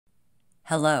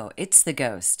Hello, it's the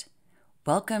Ghost.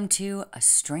 Welcome to A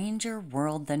Stranger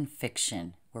World Than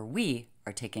Fiction, where we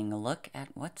are taking a look at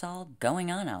what's all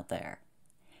going on out there.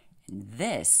 And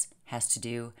this has to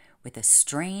do with a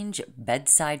strange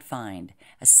bedside find,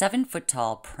 a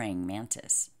 7-foot-tall praying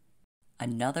mantis.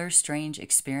 Another strange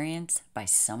experience by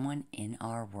someone in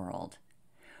our world.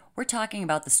 We're talking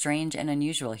about the strange and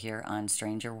unusual here on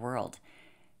Stranger World.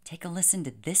 Take a listen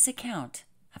to this account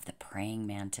of the praying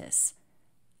mantis.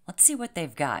 Let's see what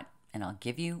they've got, and I'll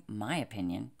give you my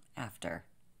opinion after.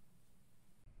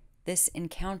 This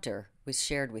encounter was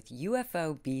shared with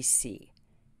UFO BC.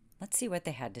 Let's see what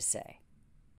they had to say.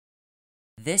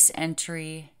 This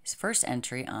entry, his first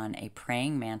entry on a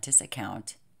praying mantis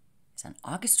account, is on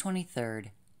August 23rd,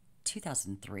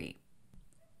 2003.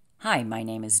 Hi, my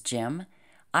name is Jim.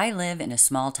 I live in a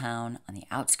small town on the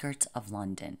outskirts of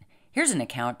London. Here's an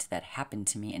account that happened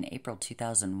to me in April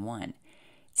 2001.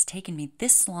 It's taken me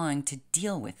this long to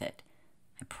deal with it.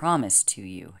 I promise to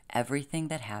you, everything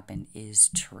that happened is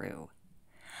true.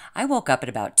 I woke up at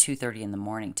about 2:30 in the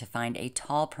morning to find a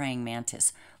tall praying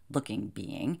mantis-looking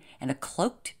being and a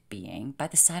cloaked being by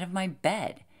the side of my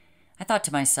bed. I thought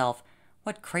to myself,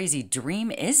 what crazy dream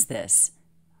is this?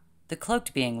 The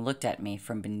cloaked being looked at me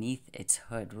from beneath its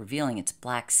hood, revealing its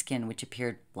black skin, which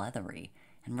appeared leathery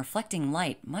and reflecting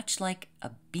light, much like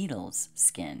a beetle's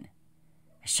skin.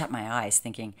 I shut my eyes,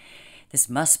 thinking, this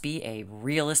must be a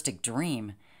realistic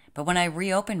dream. But when I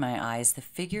reopened my eyes, the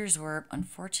figures were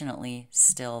unfortunately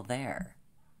still there.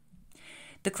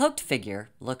 The cloaked figure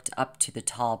looked up to the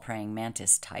tall praying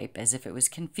mantis type as if it was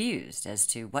confused as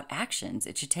to what actions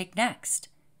it should take next.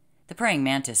 The praying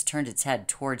mantis turned its head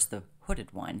towards the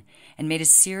hooded one and made a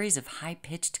series of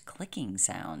high-pitched clicking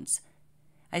sounds.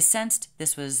 I sensed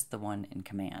this was the one in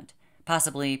command.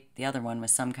 Possibly the other one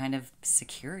was some kind of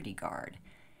security guard.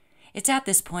 It's at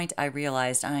this point I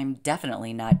realized I'm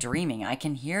definitely not dreaming. I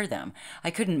can hear them.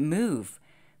 I couldn't move,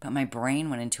 but my brain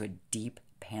went into a deep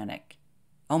panic.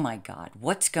 Oh my God,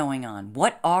 what's going on?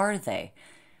 What are they?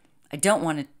 I don't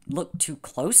want to look too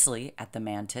closely at the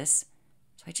mantis,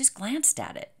 so I just glanced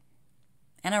at it.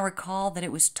 And I recall that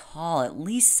it was tall, at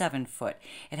least 7 foot.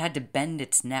 It had to bend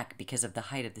its neck because of the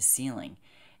height of the ceiling.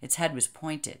 Its head was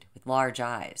pointed, with large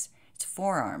eyes. Its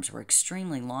forearms were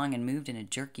extremely long and moved in a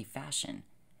jerky fashion.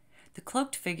 The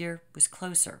cloaked figure was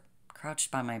closer,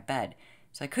 crouched by my bed,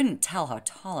 so I couldn't tell how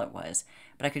tall it was,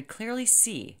 but I could clearly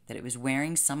see that it was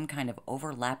wearing some kind of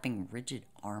overlapping rigid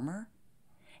armor,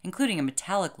 including a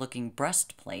metallic-looking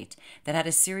breastplate that had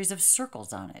a series of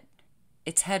circles on it.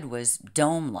 Its head was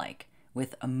dome-like,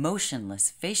 with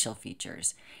emotionless facial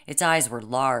features. Its eyes were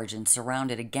large and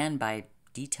surrounded again by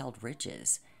detailed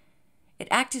ridges. It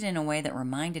acted in a way that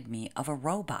reminded me of a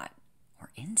robot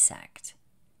or insect.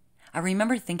 I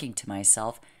remember thinking to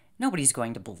myself, nobody's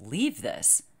going to believe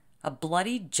this. A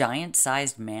bloody,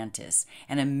 giant-sized mantis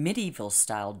and a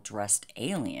medieval-style dressed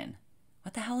alien.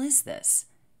 What the hell is this?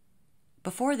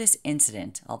 Before this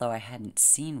incident, although I hadn't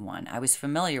seen one, I was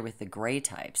familiar with the gray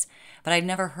types, but I'd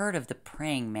never heard of the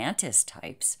praying mantis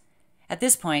types. At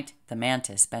this point, the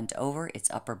mantis bent over its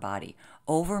upper body,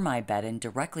 over my bed and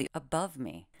directly above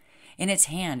me. In its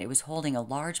hand, it was holding a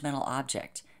large metal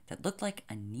object that looked like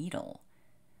a needle.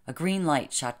 A green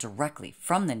light shot directly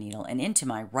from the needle and into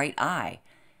my right eye.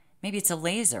 Maybe it's a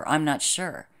laser, I'm not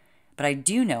sure. But I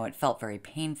do know it felt very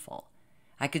painful.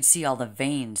 I could see all the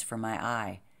veins from my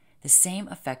eye. The same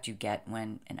effect you get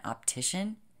when an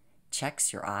optician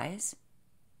checks your eyes.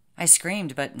 I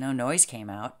screamed, but no noise came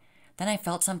out. Then I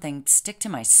felt something stick to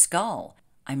my skull.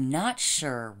 I'm not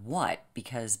sure what,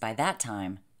 because by that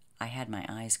time, I had my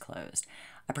eyes closed.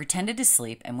 I pretended to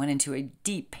sleep and went into a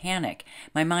deep panic.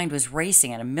 My mind was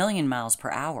racing at 1,000,000 miles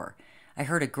per hour. I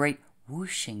heard a great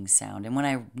whooshing sound, and when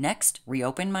I next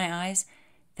reopened my eyes,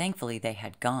 thankfully they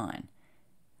had gone.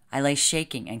 I lay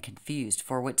shaking and confused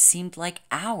for what seemed like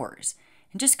hours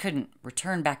and just couldn't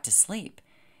return back to sleep.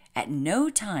 At no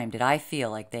time did I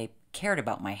feel like they cared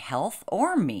about my health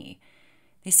or me.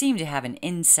 They seemed to have an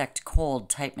insect cold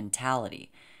type mentality.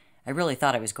 I really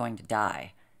thought I was going to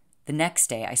die. The next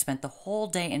day, I spent the whole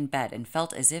day in bed and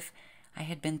felt as if I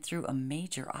had been through a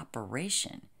major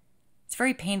operation. It's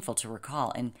very painful to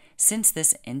recall, and since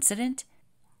this incident,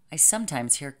 I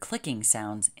sometimes hear clicking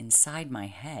sounds inside my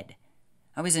head.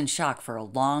 I was in shock for a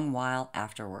long while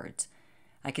afterwards.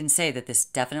 I can say that this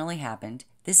definitely happened.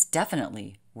 This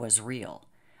definitely was real.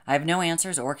 I have no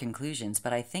answers or conclusions,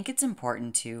 but I think it's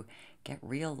important to get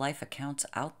real-life accounts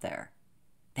out there.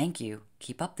 Thank you.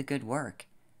 Keep up the good work.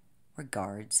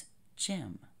 Regards,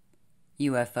 Jim.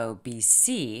 UFO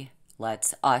BC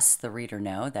lets us, the reader,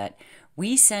 know that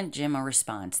we sent Jim a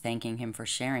response thanking him for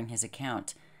sharing his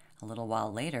account. A little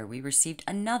while later, we received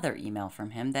another email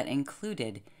from him that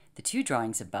included the two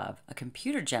drawings above, a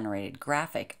computer-generated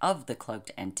graphic of the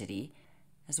cloaked entity,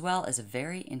 as well as a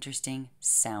very interesting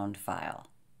sound file.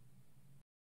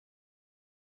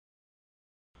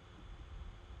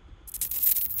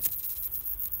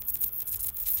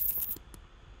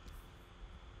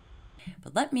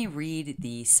 But let me read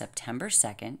the September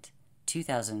 2nd,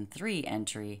 2003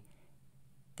 entry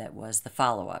that was the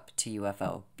follow-up to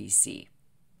UFO BC.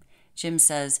 Jim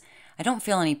says, I don't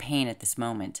feel any pain at this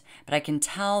moment, but I can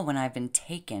tell when I've been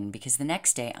taken because the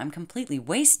next day I'm completely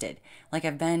wasted, like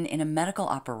I've been in a medical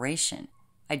operation.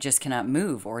 I just cannot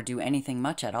move or do anything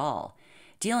much at all.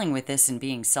 Dealing with this and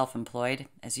being self-employed,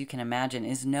 as you can imagine,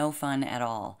 is no fun at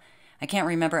all. I can't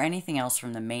remember anything else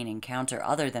from the main encounter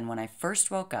other than when I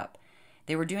first woke up.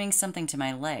 They were doing something to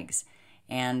my legs,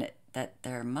 and that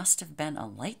there must have been a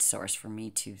light source for me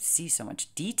to see so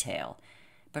much detail.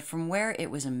 But from where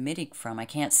it was emitting from, I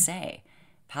can't say.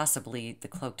 Possibly the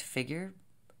cloaked figure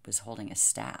was holding a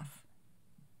staff.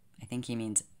 I think he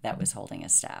means that was holding a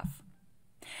staff.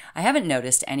 I haven't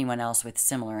noticed anyone else with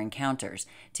similar encounters.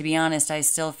 To be honest, I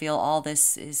still feel all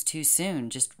this is too soon.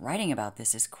 Just writing about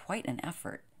this is quite an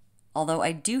effort. Although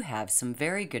I do have some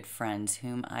very good friends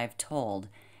whom I've told,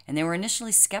 and they were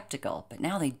initially skeptical, but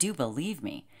now they do believe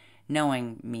me,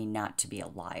 knowing me not to be a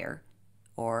liar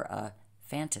or a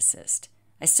fantasist.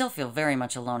 I still feel very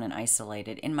much alone and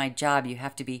isolated. In my job, you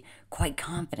have to be quite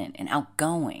confident and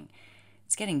outgoing.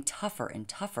 It's getting tougher and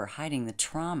tougher hiding the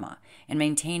trauma and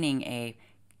maintaining a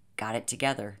got it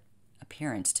together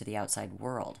appearance to the outside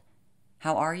world.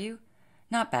 How are you?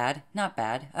 Not bad, not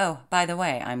bad. Oh, by the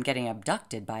way, I'm getting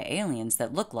abducted by aliens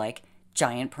that look like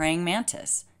giant praying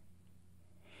mantis.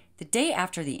 The day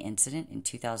after the incident in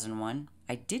 2001,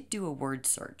 I did do a word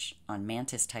search on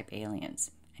mantis-type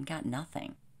aliens and got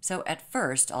nothing. So at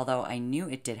first, although I knew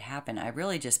it did happen, I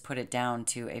really just put it down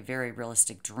to a very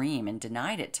realistic dream and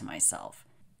denied it to myself.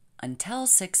 Until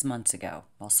 6 months ago,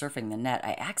 while surfing the net,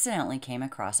 I accidentally came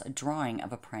across a drawing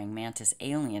of a praying mantis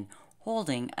alien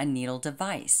holding a needle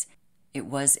device. It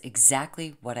was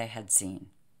exactly what I had seen.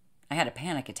 I had a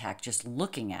panic attack just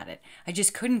looking at it. I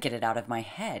just couldn't get it out of my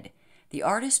head. The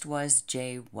artist was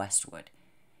Jay Westwood.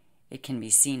 It can be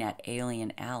seen at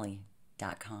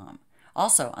alienalley.com.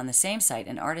 Also, on the same site,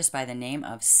 an artist by the name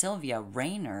of Sylvia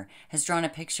Rayner has drawn a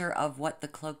picture of what the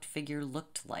cloaked figure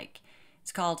looked like.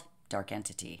 It's called Dark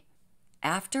Entity.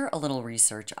 After a little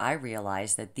research, I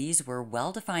realized that these were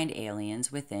well-defined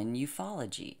aliens within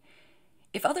ufology.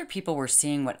 If other people were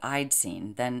seeing what I'd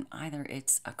seen, then either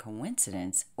it's a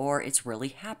coincidence or it's really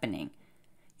happening.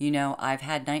 You know, I've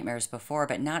had nightmares before,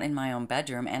 but not in my own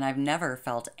bedroom, and I've never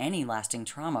felt any lasting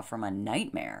trauma from a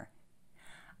nightmare.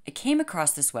 I came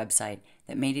across this website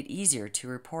that made it easier to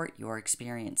report your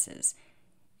experiences.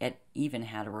 It even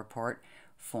had a report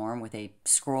form with a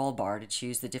scroll bar to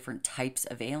choose the different types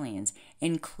of aliens,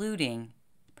 including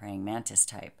praying mantis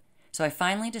type. So I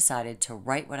finally decided to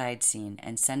write what I had seen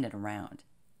and send it around.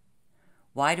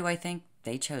 Why do I think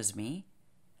they chose me?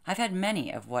 I've had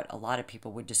many of what a lot of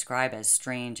people would describe as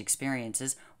strange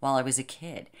experiences while I was a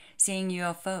kid, seeing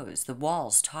UFOs, the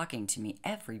walls talking to me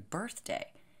every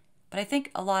birthday. But I think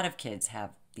a lot of kids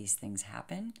have these things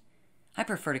happen. I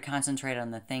prefer to concentrate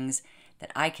on the things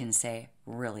that I can say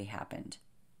really happened.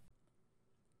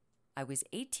 I was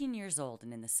 18 years old,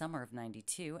 and in the summer of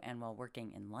 '92, and while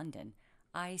working in London,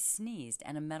 I sneezed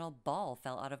and a metal ball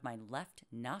fell out of my left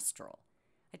nostril.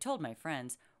 I told my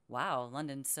friends, wow,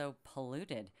 London's so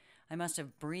polluted. I must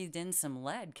have breathed in some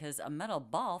lead because a metal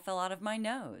ball fell out of my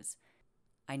nose.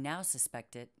 I now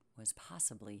suspect it was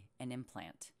possibly an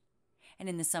implant. And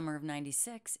in the summer of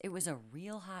 '96, it was a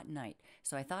real hot night,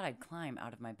 so I thought I'd climb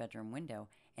out of my bedroom window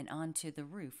and onto the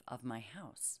roof of my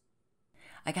house.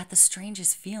 I got the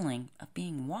strangest feeling of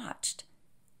being watched.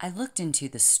 I looked into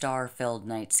the star-filled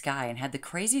night sky and had the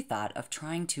crazy thought of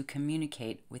trying to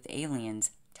communicate with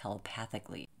aliens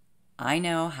telepathically. I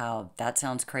know how that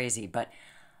sounds crazy, but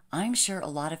I'm sure a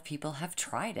lot of people have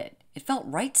tried it. It felt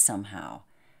right somehow.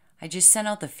 I just sent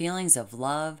out the feelings of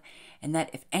love and that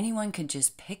if anyone could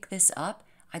just pick this up,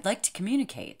 I'd like to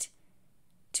communicate.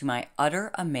 To my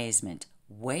utter amazement,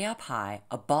 way up high,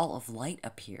 a ball of light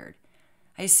appeared.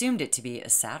 I assumed it to be a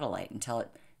satellite until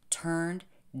it turned,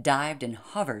 dived, and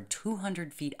hovered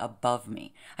 200 feet above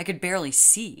me. I could barely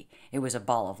see. It was a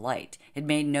ball of light. It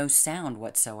made no sound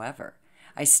whatsoever.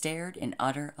 I stared in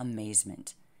utter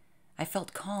amazement. I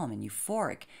felt calm and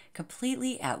euphoric,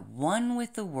 completely at one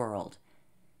with the world.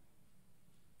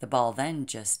 The ball then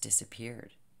just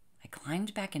disappeared. I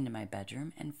climbed back into my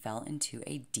bedroom and fell into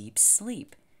a deep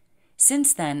sleep.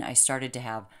 Since then, I started to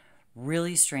have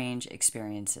really strange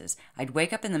experiences. I'd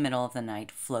wake up in the middle of the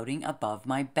night floating above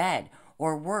my bed,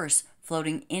 or worse,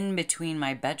 floating in between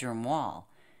my bedroom wall.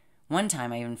 One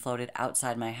time I even floated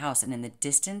outside my house, and in the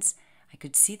distance, I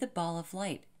could see the ball of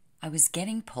light. I was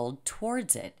getting pulled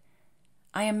towards it.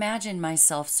 I imagined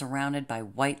myself surrounded by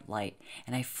white light,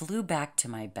 and I flew back to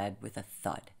my bed with a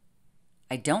thud.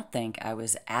 I don't think I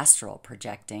was astral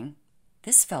projecting.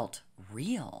 This felt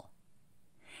real.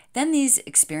 Then these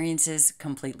experiences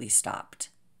completely stopped.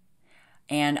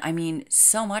 And I mean,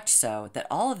 so much so that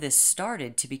all of this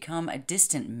started to become a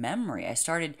distant memory. I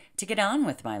started to get on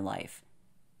with my life.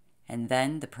 And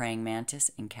then the praying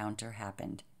mantis encounter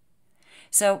happened.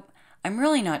 So I'm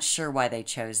really not sure why they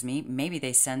chose me. Maybe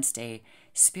they sensed a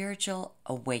spiritual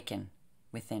awaken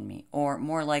within me, or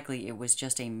more likely it was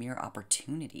just a mere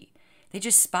opportunity. They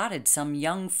just spotted some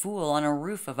young fool on a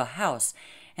roof of a house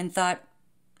and thought,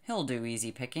 he'll do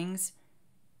easy pickings.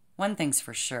 One thing's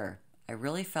for sure, I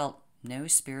really felt no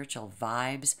spiritual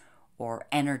vibes or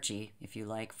energy, if you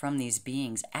like, from these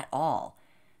beings at all.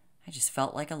 I just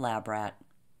felt like a lab rat.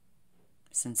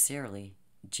 Sincerely,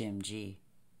 Jim G.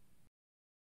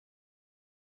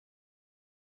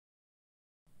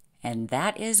 And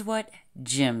that is what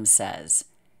Jim says.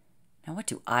 Now, what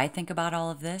do I think about all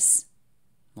of this?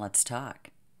 Let's talk.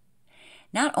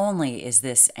 Not only is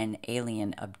this an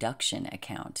alien abduction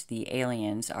account, the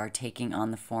aliens are taking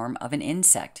on the form of an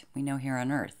insect we know here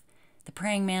on Earth, the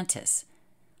praying mantis.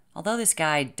 Although this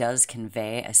guy does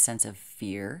convey a sense of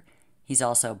fear, he's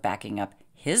also backing up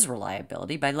his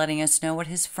reliability by letting us know what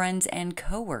his friends and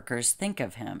coworkers think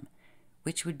of him,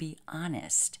 which would be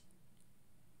honest.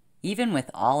 Even with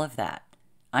all of that,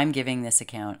 I'm giving this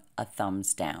account a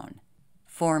thumbs down.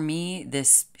 For me,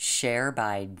 this share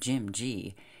by Jim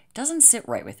G doesn't sit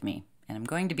right with me, and I'm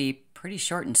going to be pretty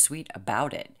short and sweet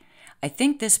about it. I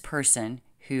think this person,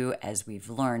 who, as we've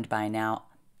learned by now,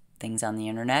 things on the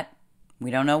internet, we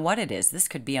don't know what it is. This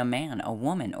could be a man, a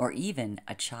woman, or even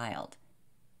a child.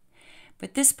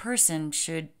 But this person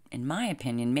should, in my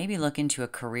opinion, maybe look into a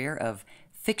career of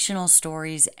fictional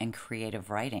stories and creative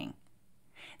writing.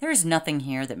 There is nothing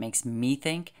here that makes me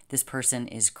think this person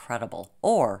is credible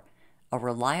or a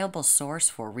reliable source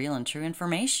for real and true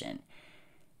information.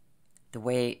 The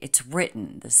way it's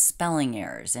written, the spelling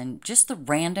errors, and just the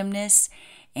randomness,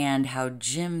 and how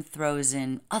Jim throws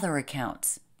in other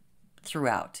accounts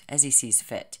throughout as he sees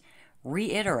fit,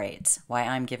 reiterates why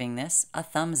I'm giving this a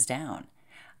thumbs down.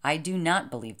 I do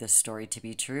not believe this story to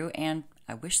be true, and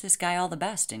I wish this guy all the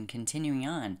best in continuing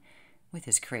on with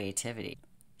his creativity.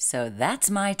 So that's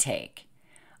my take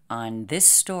on this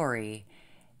story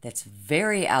that's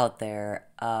very out there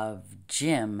of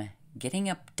Jim getting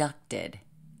abducted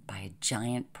by a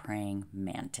giant praying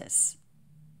mantis.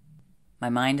 My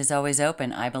mind is always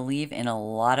open. I believe in a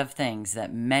lot of things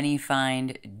that many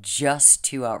find just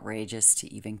too outrageous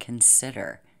to even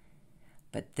consider.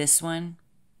 But this one,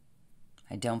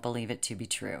 I don't believe it to be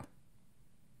true.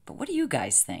 But what do you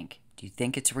guys think? Do you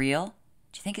think it's real?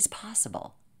 Do you think it's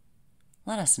possible?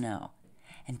 Let us know.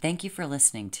 And thank you for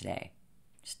listening today.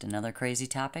 Just another crazy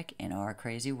topic in our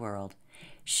crazy world.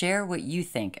 Share what you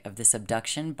think of this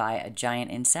abduction by a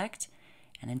giant insect.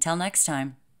 And until next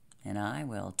time, and I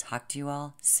will talk to you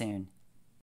all soon.